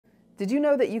Did you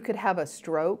know that you could have a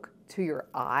stroke to your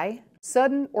eye?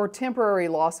 Sudden or temporary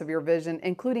loss of your vision,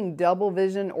 including double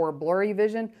vision or blurry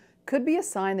vision, could be a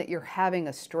sign that you're having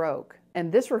a stroke,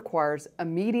 and this requires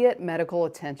immediate medical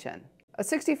attention. A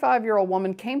 65-year-old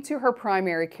woman came to her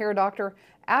primary care doctor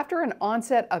after an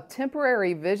onset of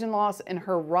temporary vision loss in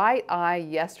her right eye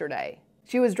yesterday.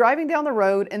 She was driving down the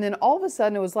road, and then all of a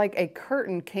sudden it was like a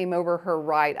curtain came over her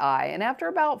right eye, and after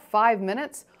about 5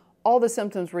 minutes, all the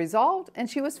symptoms resolved and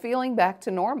she was feeling back to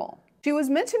normal. She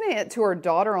was mentioning it to her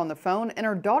daughter on the phone, and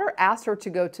her daughter asked her to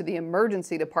go to the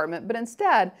emergency department, but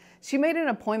instead, she made an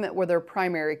appointment with her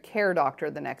primary care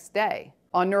doctor the next day.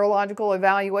 On neurological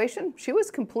evaluation, she was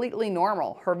completely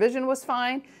normal. Her vision was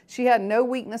fine, she had no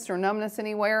weakness or numbness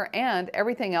anywhere, and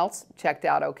everything else checked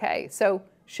out okay. So,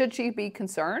 should she be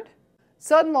concerned?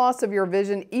 Sudden loss of your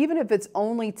vision, even if it's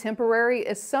only temporary,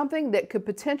 is something that could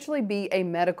potentially be a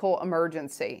medical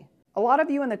emergency. A lot of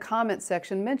you in the comments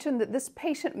section mentioned that this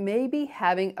patient may be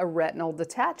having a retinal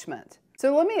detachment.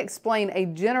 So let me explain a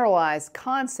generalized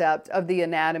concept of the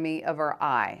anatomy of our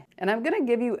eye. And I'm going to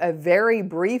give you a very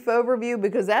brief overview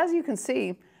because, as you can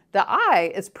see, the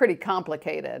eye is pretty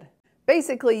complicated.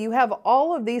 Basically, you have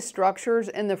all of these structures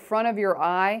in the front of your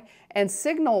eye, and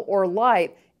signal or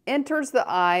light enters the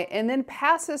eye and then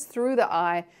passes through the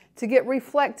eye to get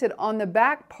reflected on the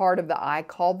back part of the eye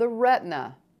called the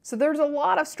retina. So there's a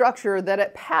lot of structure that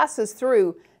it passes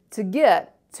through to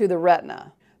get to the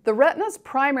retina. The retina's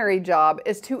primary job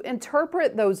is to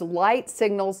interpret those light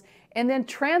signals and then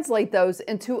translate those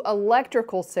into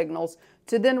electrical signals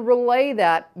to then relay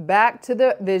that back to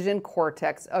the vision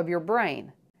cortex of your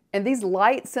brain. And these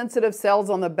light-sensitive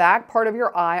cells on the back part of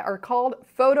your eye are called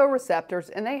photoreceptors,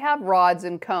 and they have rods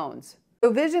and cones.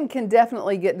 So vision can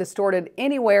definitely get distorted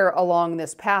anywhere along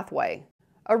this pathway.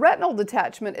 A retinal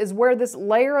detachment is where this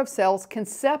layer of cells can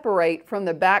separate from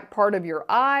the back part of your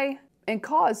eye and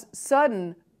cause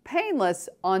sudden, painless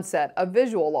onset of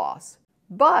visual loss.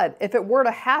 But if it were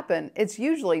to happen, it's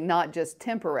usually not just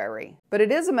temporary. But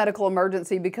it is a medical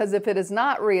emergency because if it is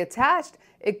not reattached,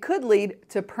 it could lead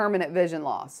to permanent vision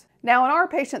loss. Now, in our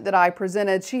patient that I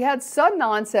presented, she had sudden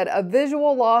onset of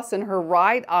visual loss in her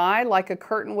right eye, like a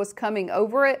curtain was coming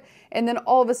over it, and then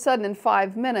all of a sudden in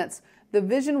 5 minutes, the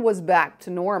vision was back to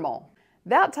normal.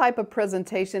 That type of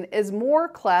presentation is more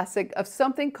classic of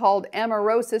something called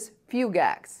Amaurosis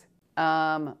fugax.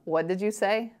 What did you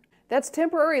say? That's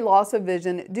temporary loss of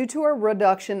vision due to a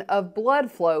reduction of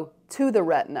blood flow to the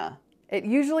retina. It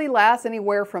usually lasts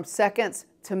anywhere from seconds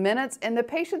to minutes, and the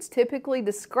patients typically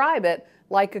describe it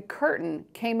like a curtain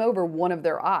came over one of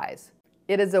their eyes.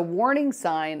 It is a warning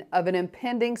sign of an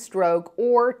impending stroke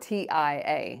or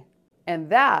TIA, and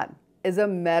that is a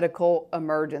medical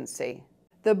emergency.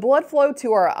 The blood flow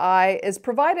to our eye is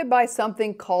provided by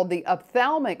something called the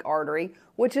ophthalmic artery,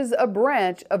 which is a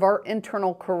branch of our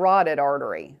internal carotid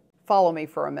artery. Follow me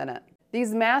for a minute.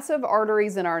 These massive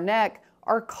arteries in our neck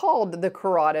are called the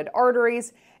carotid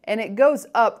arteries, and it goes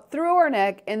up through our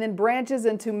neck and then branches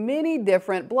into many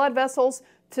different blood vessels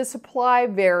to supply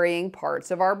varying parts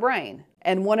of our brain.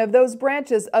 And one of those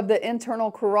branches of the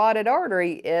internal carotid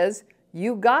artery is,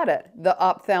 you got it, the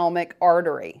ophthalmic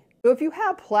artery. So if you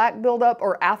have plaque buildup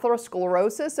or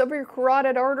atherosclerosis of your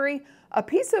carotid artery, a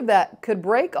piece of that could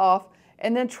break off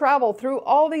and then travel through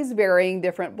all these varying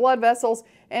different blood vessels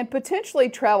and potentially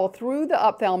travel through the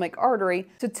ophthalmic artery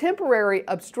to temporarily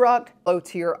obstruct flow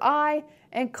to your eye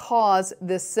and cause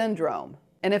this syndrome.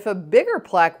 And if a bigger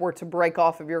plaque were to break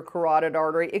off of your carotid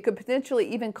artery, it could potentially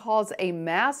even cause a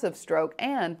massive stroke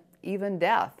and even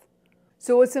death.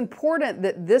 So it's important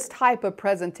that this type of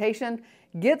presentation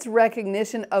gets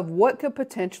recognition of what could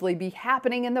potentially be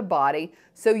happening in the body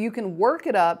so you can work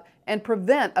it up and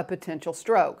prevent a potential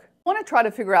stroke. I want to try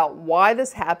to figure out why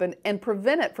this happened and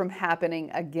prevent it from happening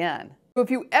again. So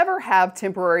if you ever have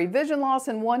temporary vision loss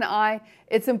in one eye,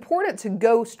 it's important to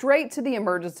go straight to the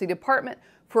emergency department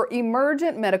for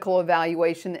emergent medical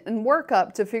evaluation and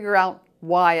workup to figure out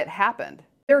why it happened.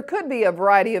 There could be a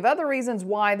variety of other reasons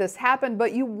why this happened,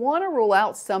 but you want to rule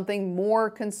out something more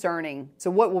concerning. So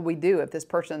what would we do if this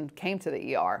person came to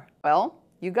the ER? Well,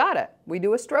 you got it. We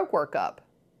do a stroke workup.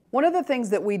 One of the things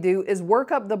that we do is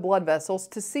work up the blood vessels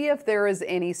to see if there is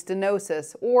any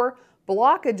stenosis or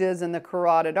blockages in the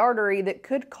carotid artery that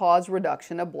could cause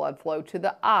reduction of blood flow to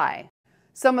the eye.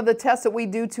 Some of the tests that we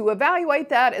do to evaluate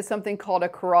that is something called a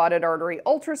carotid artery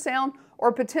ultrasound,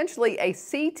 or potentially a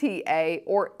CTA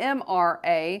or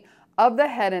MRA of the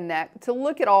head and neck to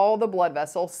look at all the blood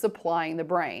vessels supplying the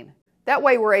brain. That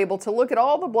way we're able to look at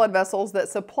all the blood vessels that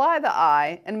supply the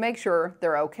eye and make sure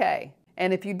they're okay.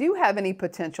 And if you do have any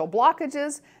potential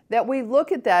blockages, that we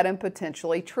look at that and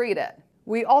potentially treat it.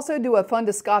 We also do a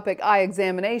fundoscopic eye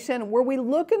examination where we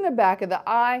look in the back of the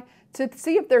eye to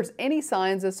see if there's any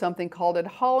signs of something called a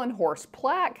𝘕𝘮𝘄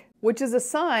plaque, which is a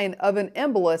sign of an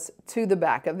embolus to the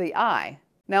back of the eye.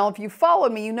 Now, if you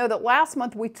followed me, you know that last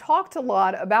month we talked a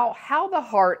lot about how the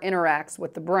heart interacts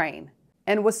with the brain.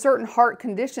 And with certain heart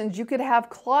conditions, you could have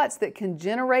clots that can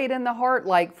generate in the heart,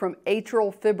 like from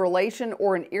atrial fibrillation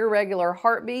or an irregular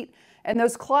heartbeat, and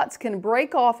those clots can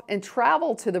break off and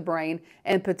travel to the brain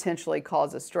and potentially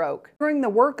cause a stroke. During the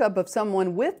workup of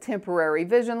someone with temporary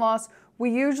vision loss, we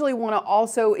usually want to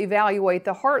also evaluate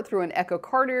the heart through an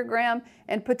echocardiogram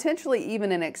and potentially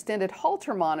even an extended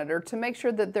Holter monitor to make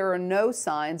sure that there are no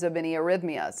signs of any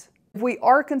arrhythmias. If we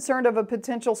are concerned of a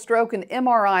potential stroke, an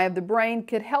MRI of the brain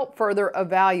could help further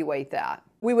evaluate that.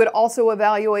 We would also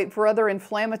evaluate for other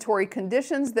inflammatory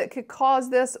conditions that could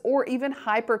cause this, or even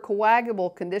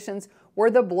hypercoagulable conditions where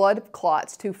the blood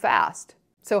clots too fast.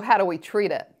 So how do we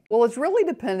treat it? Well, it's really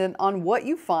dependent on what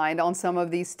you find on some of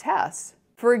these tests.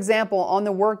 For example, on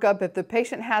the workup, if the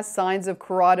patient has signs of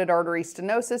carotid artery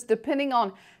stenosis, depending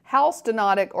on how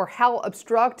stenotic or how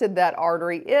obstructed that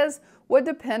artery is, would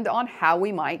depend on how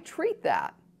we might treat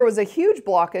that. If there was a huge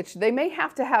blockage, they may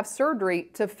have to have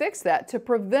surgery to fix that to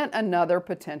prevent another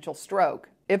potential stroke.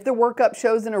 If the workup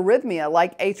shows an arrhythmia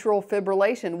like atrial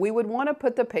fibrillation, we would want to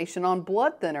put the patient on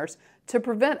blood thinners to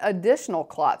prevent additional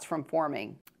clots from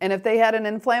forming. And if they had an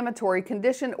inflammatory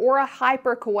condition or a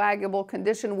hypercoagulable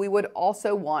condition, we would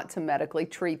also want to medically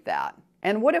treat that.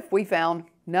 And what if we found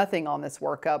nothing on this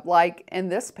workup, like in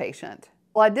this patient?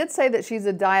 Well, I did say that she's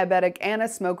a diabetic and a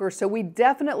smoker, so we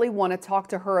definitely want to talk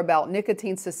to her about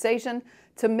nicotine cessation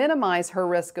to minimize her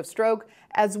risk of stroke,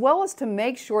 as well as to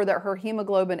make sure that her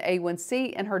hemoglobin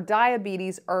A1C and her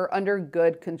diabetes are under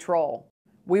good control.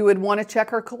 We would want to check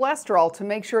her cholesterol to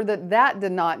make sure that that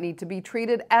did not need to be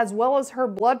treated, as well as her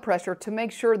blood pressure to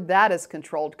make sure that is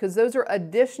controlled, because those are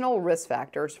additional risk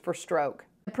factors for stroke.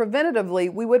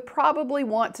 Preventatively, we would probably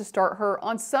want to start her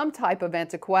on some type of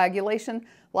anticoagulation,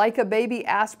 like a baby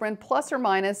aspirin plus or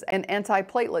minus an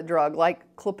antiplatelet drug like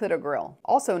clopidogrel,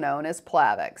 also known as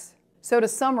Plavix. So to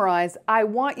summarize, I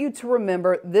want you to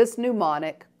remember this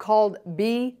mnemonic called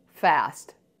Be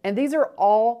Fast. And these are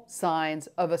all signs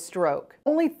of a stroke.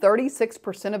 Only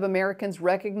 36% of Americans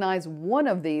recognize one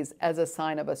of these as a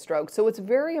sign of a stroke, so it's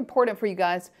very important for you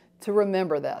guys to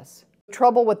remember this.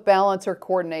 Trouble with balance or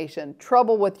coordination,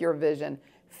 trouble with your vision,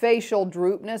 facial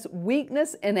droopness,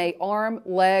 weakness in an arm,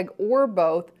 leg, or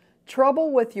both,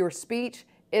 trouble with your speech,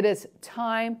 it is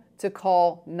time to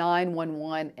call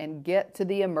 911 and get to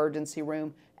the emergency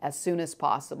room as soon as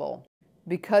possible.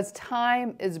 Because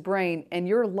time is brain and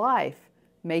your life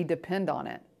may depend on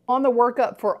it. On the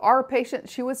workup for our patient,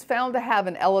 she was found to have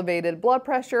an elevated blood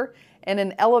pressure and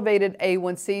an elevated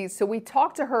A1C, so we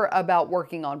talked to her about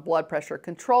working on blood pressure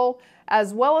control,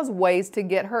 as well as ways to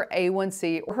get her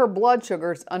A1C or her blood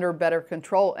sugars under better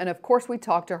control, and of course we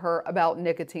talked to her about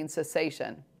nicotine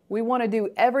cessation. We want to do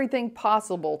everything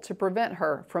possible to prevent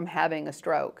her from having a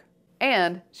stroke.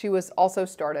 And she was also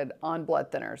started on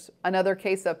blood thinners. Another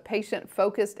case of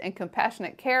patient-focused and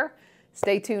compassionate care.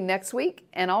 Stay tuned next week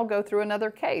and I'll go through another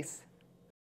case.